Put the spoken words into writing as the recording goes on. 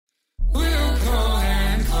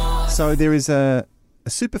So there is a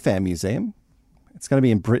Superfan museum. It's going to be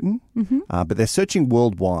in Britain, but they're searching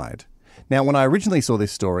worldwide. Now, when I originally saw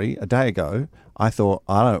this story a day ago, I thought,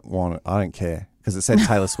 I don't care, because it said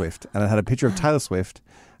Taylor Swift, and it had a picture of Taylor Swift,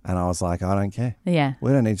 and I was like, I don't care. Yeah.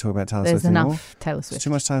 We don't need to talk about Taylor There's Swift anymore. enough Taylor Swift. There's too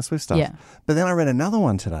much Taylor Swift stuff. Yeah. But then I read another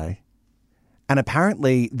one today, and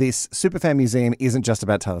apparently this Superfan museum isn't just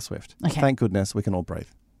about Taylor Swift. Okay. Thank goodness, we can all breathe.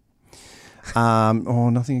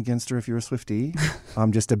 Nothing against her if you're a Swiftie.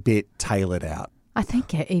 I'm just a bit tailored out. I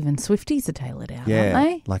think even Swifties are tailored out, Yeah, aren't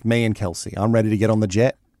they? like me and Kelsey. I'm ready to get on the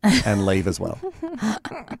jet and leave as well.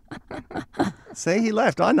 See, he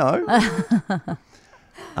left. I know.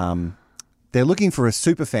 They're looking for a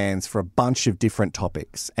superfans for a bunch of different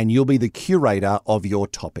topics, and you'll be the curator of your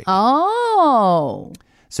topic. Oh.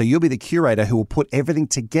 So you'll be the curator who will put everything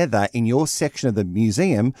together in your section of the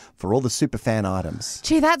museum for all the superfan items.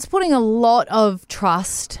 Gee, that's putting a lot of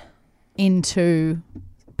trust into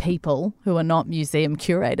people who are not museum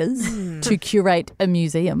curators to curate a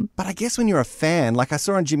museum. But I guess when you're a fan, like I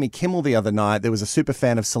saw on Jimmy Kimmel the other night, there was a super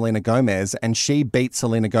fan of Selena Gomez, and she beat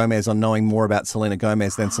Selena Gomez on knowing more about Selena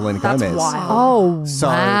Gomez than Selena Gomez. Oh, So,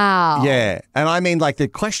 wow. yeah. And I mean, like, the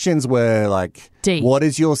questions were like, Deep. what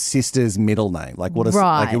is your sister's middle name? Like, what is,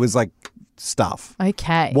 Right. like, it was like stuff.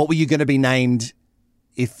 Okay. What were you going to be named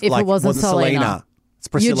if it like, wasn't Selena? It's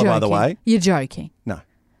Priscilla, You're by the joking. way. You're joking. No.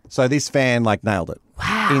 So this fan, like, nailed it.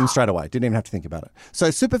 Wow. In straight away. Didn't even have to think about it. So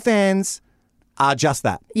super fans are just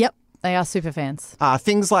that. Yep, they are super fans.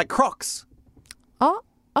 Things like Crocs. Oh,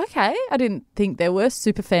 okay. I didn't think there were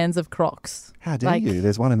super fans of Crocs. How dare you?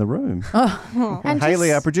 There's one in the room. And Haley,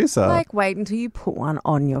 just, our producer. Like, wait until you put one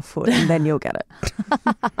on your foot and then you'll get it.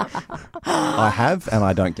 I have and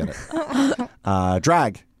I don't get it.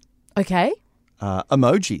 Drag. Okay.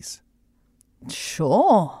 Emojis.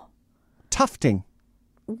 Sure. Tufting.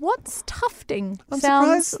 What's tufting? I'm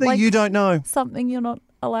Sounds surprised that like you don't know. something you're not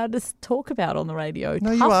allowed to talk about on the radio.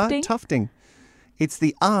 No, tufting? you are. Tufting. It's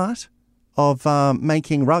the art of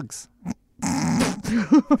making rugs.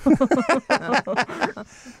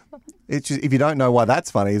 It's just, if you don't know why that's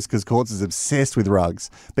funny, it's because Courts is obsessed with rugs.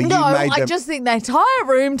 But No, you made I them. just think they tie a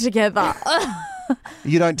room together.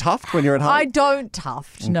 You don't tuft when you're at home. I don't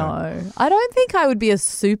tuft, no. I don't think I would be a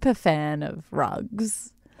super fan of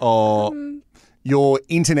rugs. Your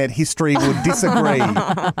internet history would disagree.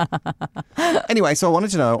 Anyway, so I wanted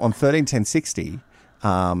to know on 131060,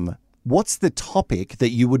 what's the topic that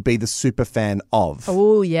you would be the super fan of?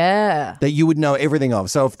 Oh, yeah. That you would know everything of.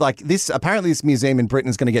 So if like this, apparently this museum in Britain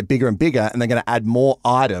is going to get bigger and bigger, and they're going to add more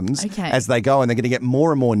items as they go, and they're going to get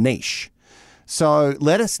more and more niche. So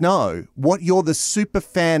let us know what you're the super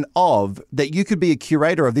fan of, that you could be a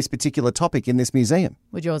curator of this particular topic in this museum.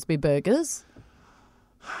 Would yours be burgers?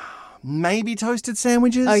 Maybe toasted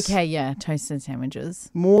sandwiches. Okay, yeah, toasted sandwiches.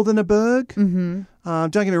 More than a burg. Mm-hmm.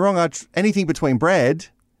 Don't get me wrong. Anything between bread,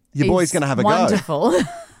 your boy's going to have a wonderful. go.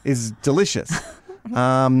 Is delicious.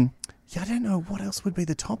 Yeah, I don't know what else would be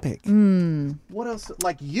the topic. What else?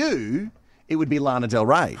 Like you, it would be Lana Del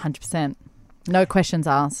Rey. 100%. No questions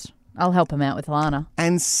asked. I'll help him out with Lana.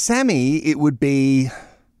 And Sammy, it would be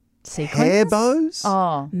Sequins? hair bows.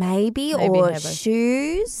 Oh, Maybe Maybe or hair bows.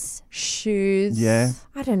 shoes. shoes. Yeah.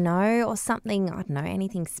 I don't know. Or something, I don't know,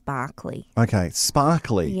 anything sparkly. Okay,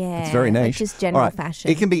 sparkly. Yeah. It's very like niche. just general All right. fashion.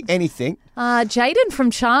 It can be anything. Jaden from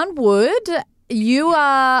Charnwood, you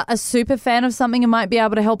are a super fan of something and might be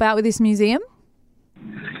able to help out with this museum?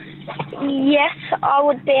 Yes, I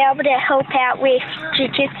would be able to help out with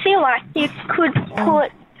jiu-jitsu. Like, you could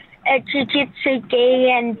put a jiu-jitsu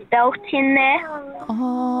gi and belt in there.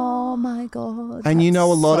 Oh, my God. And you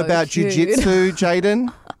know a lot so about cute. jiu-jitsu,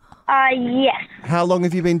 Jaden? Yes. How long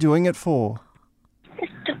have you been doing it for?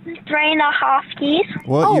 3.5 years.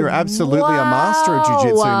 Well, you're absolutely a master of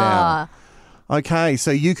jiu-jitsu wow. now. Okay,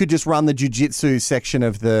 so you could just run the jiu-jitsu section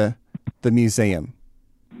of the museum.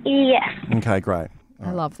 Yes. Okay, great.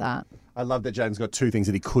 I love that. I love that Jaden's got two things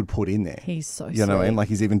that he could put in there. He's so You know what I mean? sweet. Like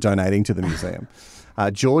he's even donating to the museum.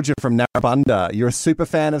 Georgia from Narrabundah, you're a super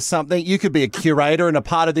fan of something. You could be a curator and a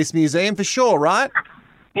part of this museum for sure, right?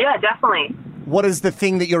 Yeah, definitely. What is the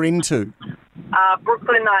thing that you're into?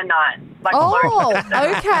 Brooklyn Nine-Nine. Like Oh,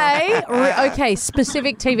 okay. Okay,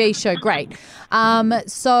 specific TV show. Great.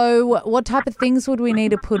 So what type of things would we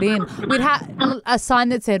need to put in? We'd have a sign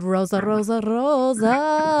that said Rosa, Rosa,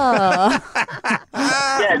 Rosa.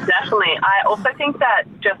 Yeah, definitely. I also think that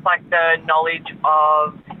just like the knowledge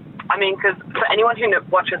of, I mean, because for anyone who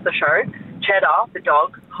watches the show, Cheddar, the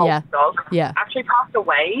dog, Hulk's dog, actually passed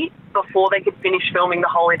away before they could finish filming the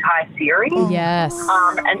whole entire series. Yes.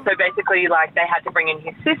 And so basically, like, they had to bring in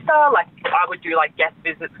his sister. Like, I would do, like, guest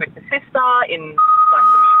visits with the sister in like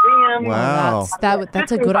the museum. Wow.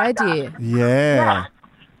 That's a good idea. Yeah.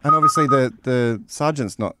 And obviously the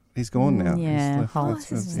sergeant's not. He's gone now. Yeah.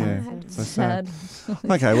 So sad.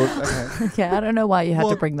 Okay. Well. Okay. I don't know why you had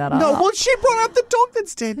to bring that up. No. Well, she brought up the dog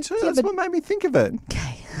that's dead too. That's what made me think of it.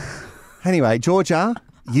 Okay. Anyway, Georgia,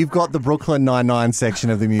 you've got the Brooklyn Nine-Nine section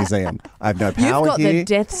of the museum. I have no power here. You've got the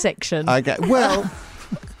death section. Okay. Well.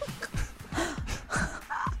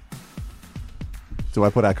 Do I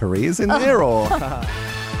put our careers in there or?